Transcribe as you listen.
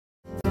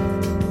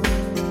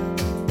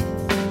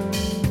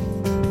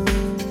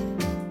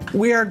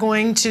We are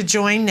going to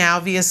join now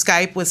via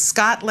Skype with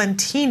Scott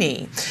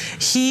Lentini.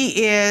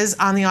 He is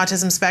on the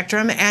autism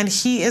spectrum, and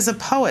he is a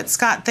poet.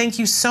 Scott, thank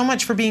you so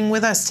much for being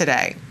with us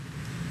today.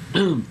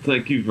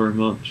 Thank you very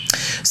much.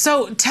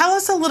 So tell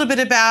us a little bit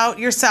about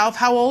yourself,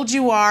 how old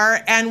you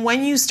are, and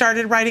when you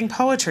started writing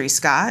poetry,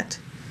 Scott.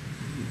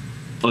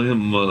 I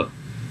am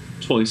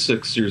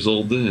 26 years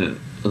old,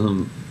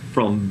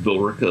 from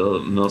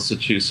Billerica,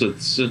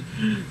 Massachusetts,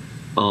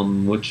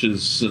 which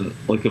is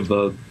like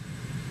about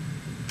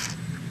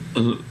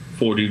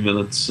 40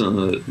 minutes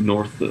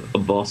north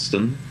of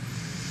Boston.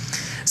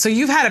 So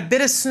you've had a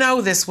bit of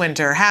snow this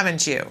winter,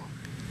 haven't you?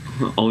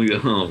 Oh yeah,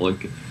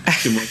 like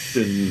too much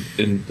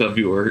in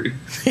February.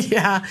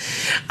 Yeah,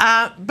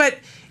 but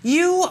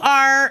you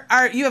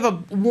you have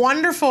a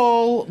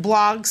wonderful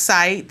blog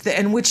site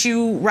in which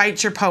you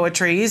write your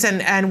poetries,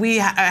 and we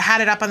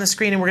had it up on the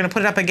screen, and we're going to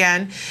put it up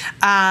again.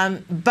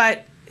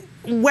 But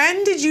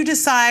when did you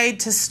decide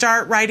to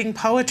start writing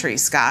poetry,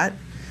 Scott?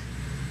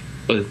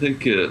 I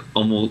think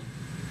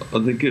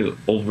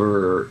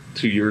over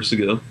 2 years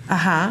ago.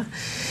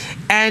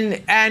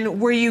 And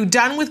were you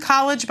done with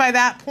college by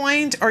that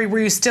point, or were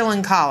you still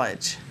in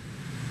college?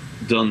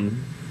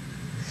 Done.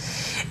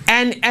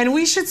 And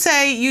we should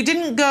say you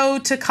didn't go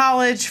to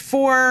college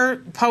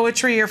for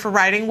poetry or for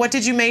writing. What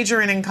did you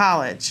major in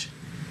college?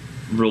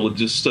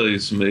 Religious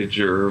studies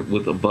major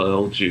with a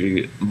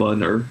biology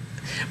minor.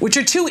 Which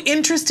are two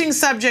interesting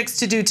subjects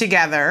to do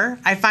together.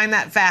 I find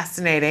that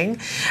fascinating.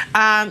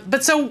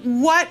 But so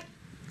what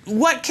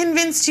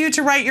convinced you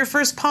to write your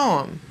first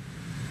poem?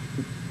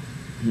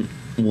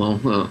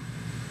 Well,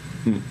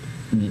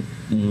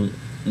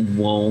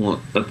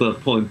 at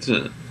that point,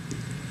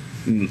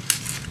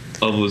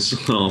 I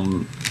wasn't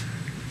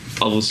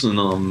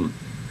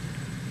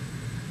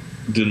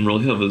didn't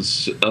really have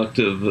as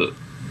active of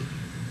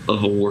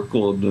a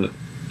workload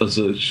as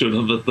I should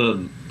have at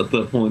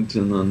that point,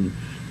 and then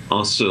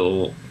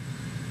also,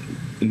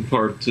 in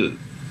part,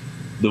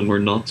 there were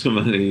not too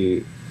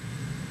many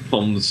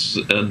poems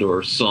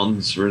and/or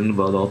songs written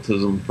about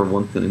autism, for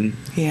one thing.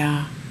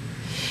 Yeah.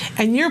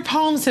 And your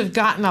poems have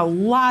gotten a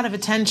lot of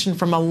attention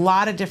from a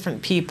lot of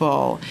different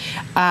people.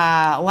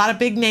 A lot of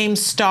big name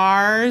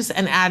stars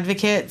and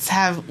advocates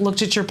have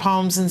looked at your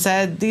poems and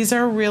said, these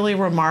are really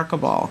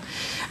remarkable.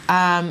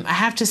 I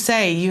have to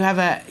say, you have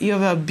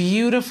a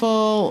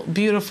beautiful,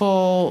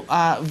 beautiful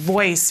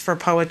voice for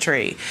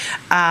poetry.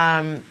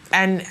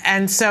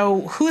 And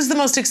so who's the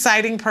most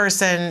exciting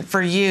person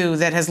for you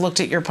that has looked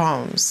at your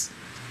poems?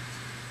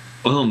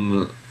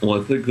 Well, I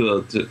think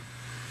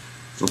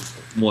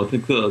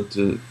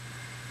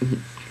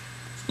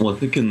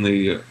in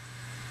the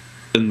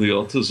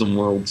autism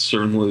world,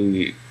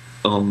 certainly,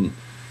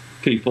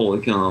 people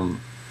like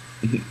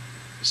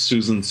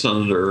Susan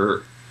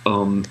Senator,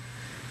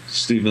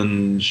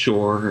 Stephen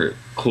Shore,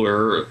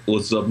 Claire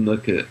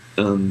Lazebnik,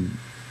 and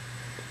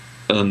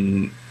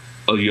a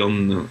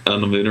young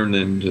animator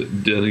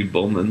named Danny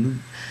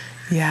Bowman.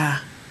 Yeah.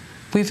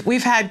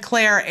 We've had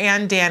Claire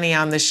and Danny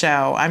on the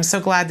show. I'm so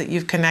glad that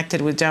you've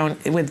connected with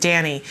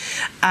Danny,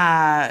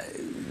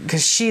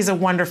 because she's a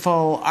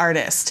wonderful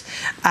artist.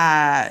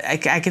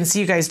 I can see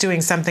you guys doing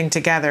something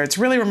together. It's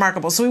really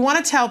remarkable. So we want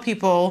to tell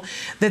people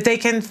that they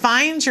can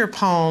find your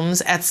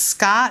poems at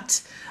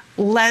Scott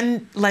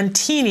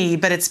Lentini,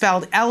 but it's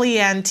spelled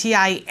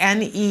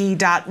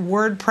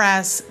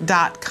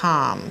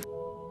Lentine.wordpress.com.